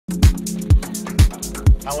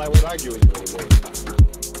how I would argue with you anymore.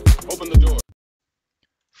 Open the door.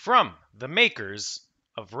 From the makers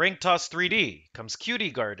of Ring Toss 3D comes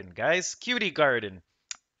Cutie Garden, guys. Cutie Garden.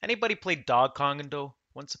 Anybody play Dog Kongando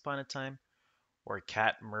once upon a time? Or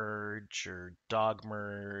Cat Merge, or Dog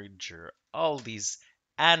Merge, or all these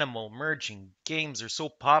animal merging games are so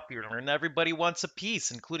popular and everybody wants a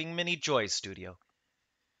piece, including Mini Joy Studio.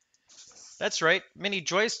 That's right, Mini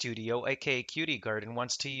Joy Studio, aka Cutie Garden,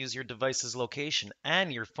 wants to use your device's location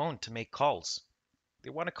and your phone to make calls. They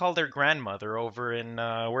want to call their grandmother over in,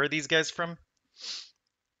 where are these guys from?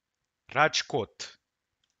 Rajkot.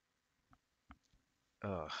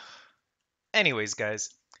 Ugh. Anyways, guys,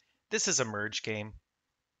 this is a merge game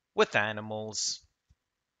with animals.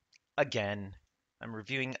 Again, I'm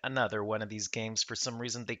reviewing another one of these games. For some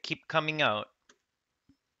reason, they keep coming out.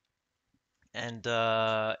 And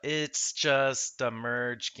it's just a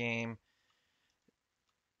merge game.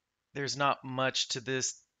 There's not much to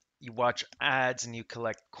this. You watch ads and you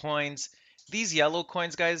collect coins. These yellow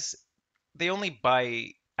coins, guys, they only buy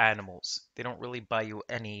animals. They don't really buy you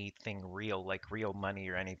anything real, like real money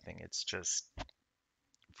or anything. It's just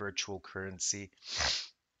virtual currency.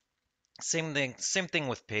 Same thing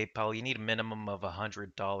with PayPal. You need a minimum of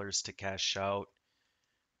 $100 to cash out.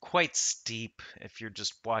 Quite steep if you're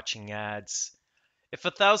just watching ads. If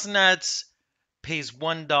 1,000 ads pays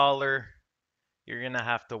 $1, you're gonna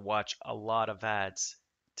have to watch a lot of ads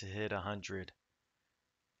to hit 100.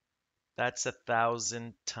 That's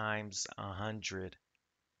 1,000 times 100.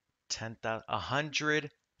 10,000,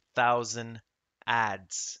 100,000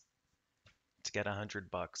 ads to get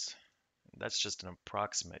 $100. That's just an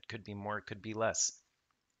approximate. Could be more, could be less.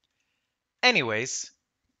 Anyways,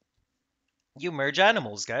 you merge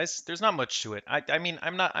animals, guys. There's not much to it. I mean,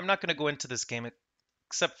 I'm not gonna go into this game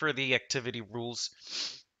except for the activity rules.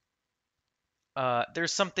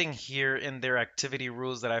 There's something here in their activity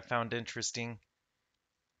rules that I found interesting.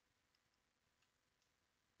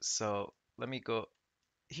 So let me go.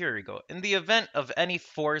 Here we go. In the event of any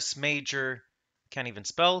force major, can't even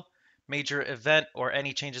spell, major event or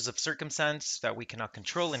any changes of circumstance that we cannot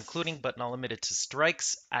control, including but not limited to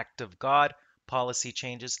strikes, act of God, policy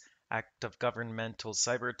changes, act of governmental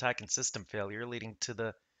cyber attack, and system failure leading to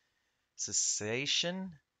the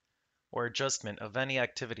cessation or adjustment of any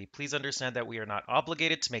activity. Please understand that we are not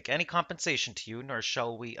obligated to make any compensation to you, nor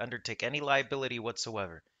shall we undertake any liability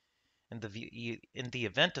whatsoever. In the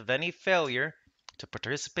event of any failure to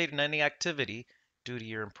participate in any activity due to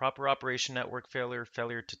your improper operation, network failure,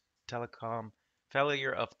 failure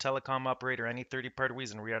of telecom operator, any third-party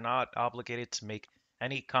reason, we are not obligated to make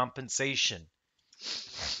any compensation.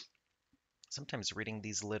 Sometimes reading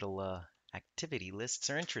these little activity lists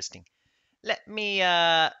are interesting.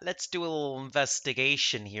 Let's do a little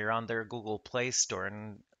investigation here on their Google Play Store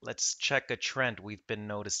and let's check a trend we've been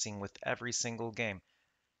noticing with every single game.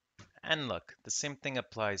 And look, the same thing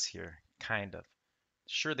applies here, kind of.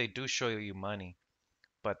 Sure, they do show you money,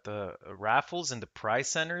 but the raffles and the prize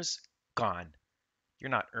centers, gone. You're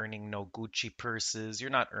not earning no Gucci purses, you're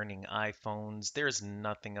not earning iPhones. There's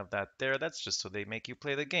nothing of that there. That's just so they make you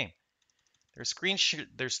play the game. There's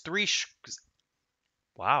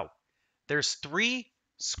wow. There's three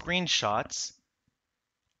screenshots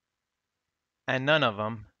and none of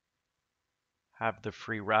them have the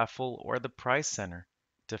free raffle or the prize center.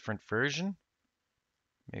 Different version?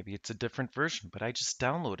 Maybe it's a different version, but I just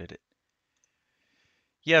downloaded it.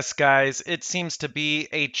 Yes, guys, it seems to be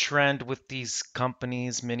a trend with these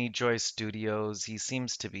companies, Mini Joy Studios. He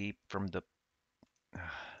seems to be from the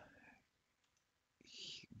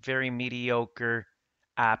very mediocre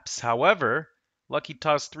apps. However, Lucky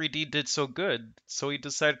Toss 3D did so good, so he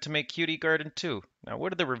decided to make Cutie Garden too. Now,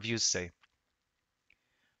 what do the reviews say?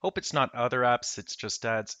 Hope it's not other apps, it's just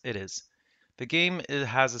ads. It is. The game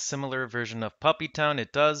has a similar version of Puppy Town.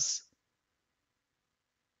 It does.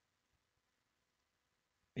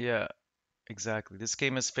 Yeah, exactly. This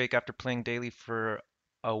game is fake after playing daily for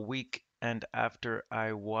a week and after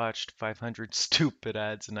I watched 500 stupid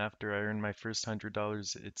ads and after I earned my first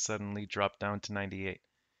 $100, it suddenly dropped down to 98.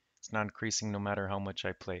 It's not increasing no matter how much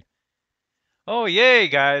I play. Oh, yay,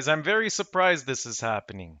 guys. I'm very surprised this is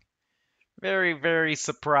happening. Very, very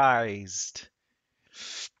surprised.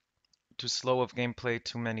 Too slow of gameplay,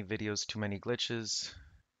 too many videos, too many glitches.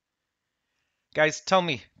 Guys, tell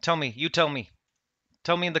me, you tell me.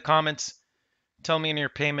 Tell me in the comments. Tell me in your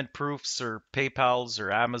payment proofs or PayPal's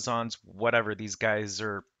or Amazon's, whatever these guys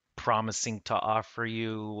are promising to offer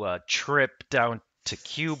you a trip down to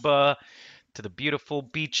Cuba, to the beautiful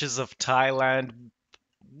beaches of Thailand,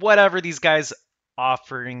 whatever these guys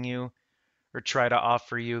offering you or try to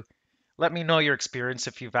offer you. Let me know your experience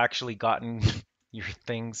if you've actually gotten your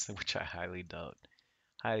things, which I highly doubt.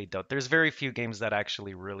 Highly doubt. There's very few games that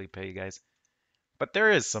actually really pay, you guys. But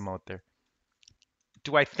there is some out there.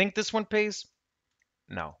 Do I think this one pays?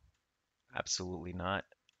 No, absolutely not.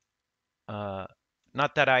 Uh,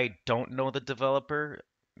 Not that I don't know the developer,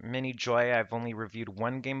 Mini Joy. I've only reviewed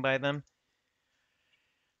one game by them.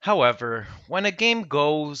 However, when a game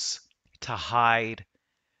goes to hide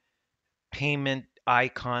payment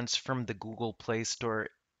icons from the Google Play Store,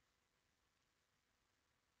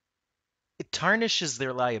 it tarnishes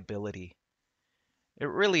their liability. It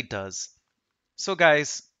really does. So,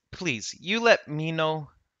 guys, please, you let me know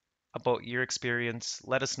about your experience.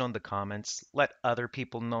 Let us know in the comments. Let other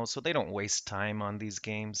people know so they don't waste time on these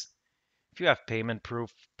games. If you have payment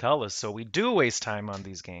proof, tell us so we do waste time on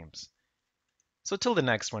these games. So, till the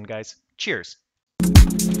next one, guys. Cheers.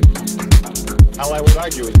 All I was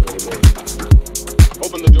arguing anymore.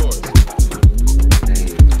 Open the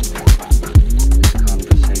doors.